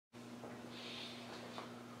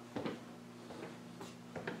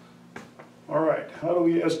All right, how do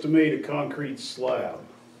we estimate a concrete slab?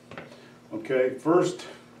 Okay, first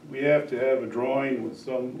we have to have a drawing with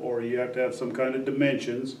some, or you have to have some kind of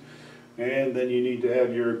dimensions, and then you need to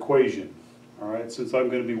have your equation. All right, since I'm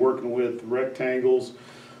going to be working with rectangles,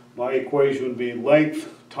 my equation would be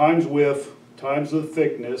length times width times the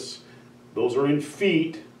thickness. Those are in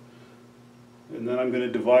feet, and then I'm going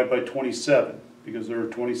to divide by 27 because there are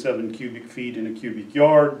 27 cubic feet in a cubic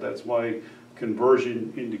yard. That's my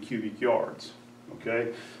conversion into cubic yards.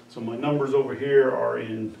 Okay, so my numbers over here are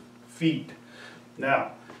in feet.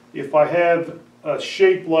 Now, if I have a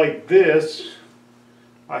shape like this,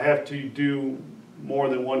 I have to do more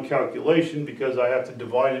than one calculation because I have to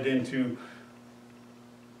divide it into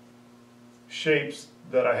shapes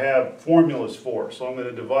that I have formulas for. So I'm going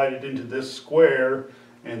to divide it into this square,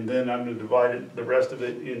 and then I'm going to divide it, the rest of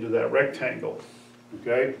it, into that rectangle.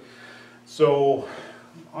 Okay, so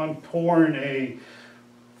I'm pouring a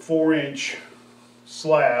 4-inch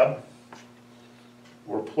slab,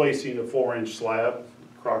 or placing a 4-inch slab,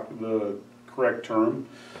 the correct term.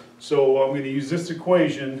 So I'm going to use this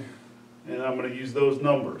equation, and I'm going to use those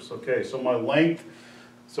numbers. Okay, so my length,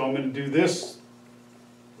 so I'm going to do this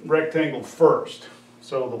rectangle first.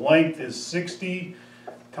 So the length is 60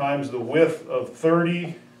 times the width of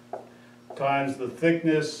 30 times the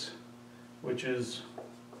thickness, which is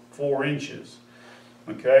 4 inches.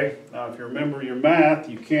 Okay, now if you remember your math,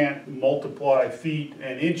 you can't multiply feet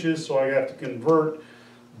and inches, so I have to convert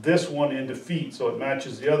this one into feet so it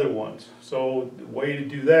matches the other ones. So the way to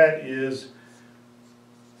do that is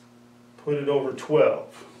put it over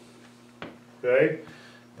 12. Okay,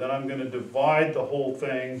 then I'm going to divide the whole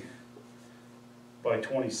thing by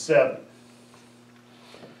 27.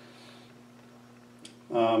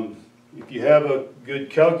 If you have a good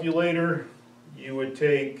calculator, you would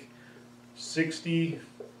take 60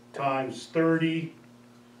 times 30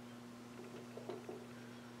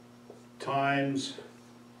 times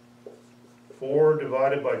 4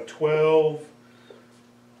 divided by 12,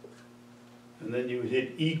 and then you would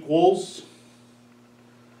hit equals,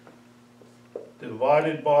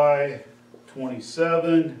 divided by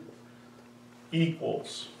 27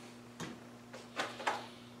 equals.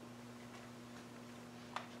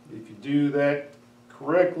 If you do that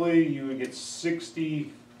correctly, you would get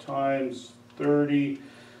 60 times 30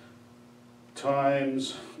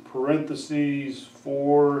 times parentheses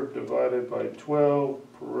 4 divided by 12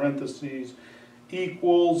 parentheses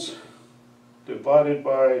equals, divided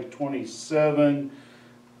by 27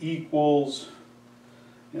 equals,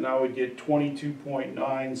 and I would get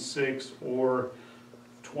 22.96 or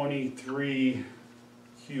 23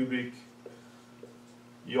 cubic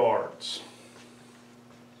yards.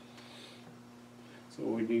 So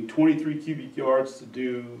we need 23 cubic yards to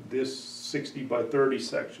do this 60 by 30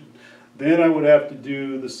 section. Then I would have to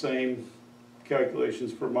do the same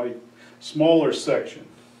calculations for my smaller section.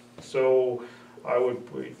 So I would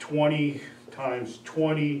put 20 times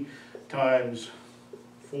 20 times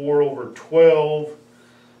 4 over 12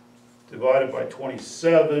 divided by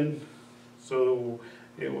 27. So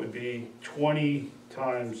it would be 20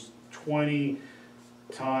 times 20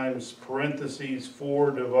 times parentheses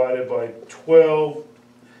 4 divided by 12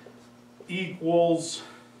 equals,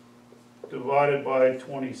 divided by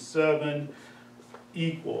 27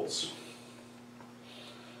 equals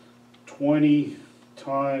 20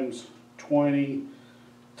 times 20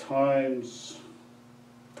 times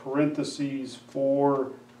parentheses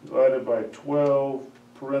 4 divided by 12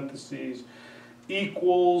 parentheses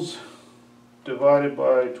equals, divided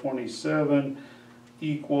by 27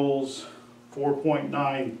 equals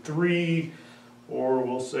 4.93, or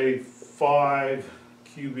we'll say 5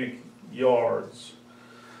 cubic yards.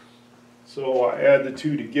 So I add the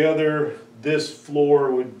two together. This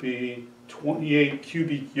floor would be 28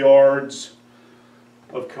 cubic yards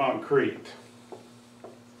of concrete.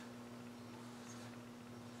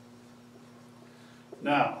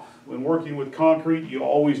 Now, when working with concrete, you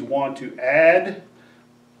always want to add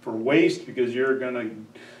for waste, because you're going to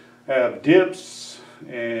have dips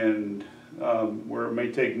and where it may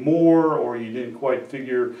take more, or you didn't quite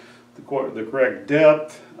figure the correct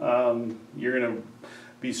depth. You're going to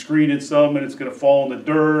be screening some and it's going to fall in the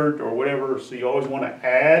dirt or whatever, so you always want to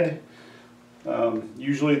add.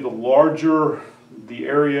 Usually the larger the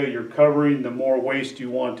area you're covering, the more waste you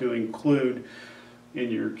want to include in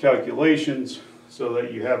your calculations so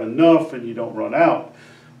that you have enough and you don't run out.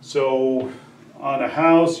 So on a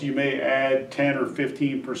house you may add 10 or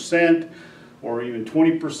 15% or even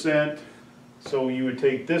 20%. So you would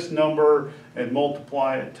take this number and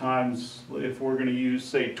multiply it times, if we're going to use,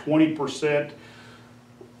 say, 20%,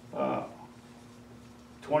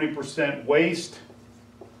 20% waste,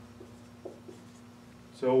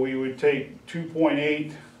 So we would take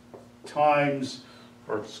 2.8 times,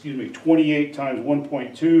 or excuse me, 28 times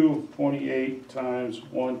 1.2, 28 times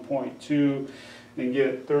 1.2, and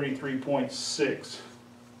get 33.6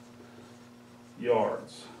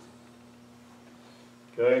 yards.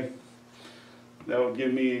 Okay, that would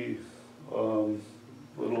give me a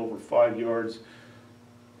little over 5 yards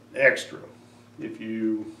extra. If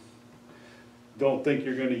you don't think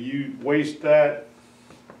you're going to waste that,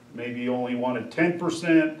 maybe you only wanted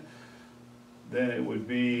 10%, then it would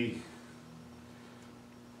be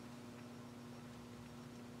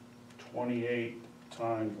 28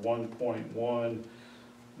 times 1.1,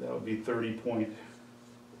 that would be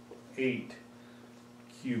 30.8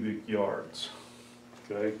 cubic yards.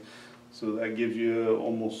 Okay, so that gives you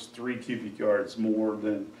almost 3 cubic yards more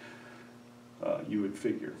than you would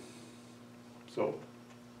figure. So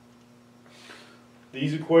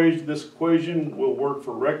this equation will work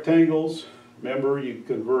for rectangles. Remember, you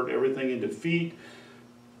convert everything into feet,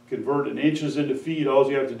 convert in inches into feet. All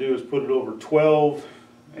you have to do is put it over 12,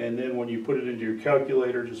 and then when you put it into your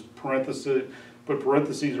calculator, just put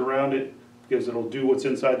parentheses around it, because it'll do what's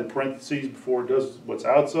inside the parentheses before it does what's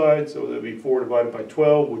outside. So that'd be 4 divided by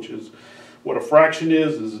 12, which is what a fraction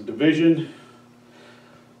is a division.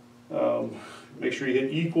 Make sure you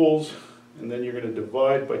hit equals, and then you're going to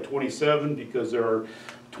divide by 27, because there are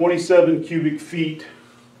 27 cubic feet.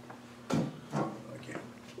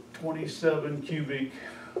 27 cubic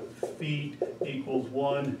feet equals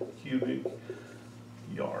 1 cubic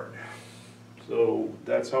yard. So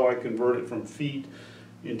that's how I convert it from feet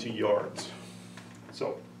into yards.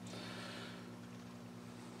 So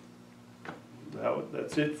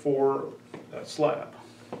that's it for that slab.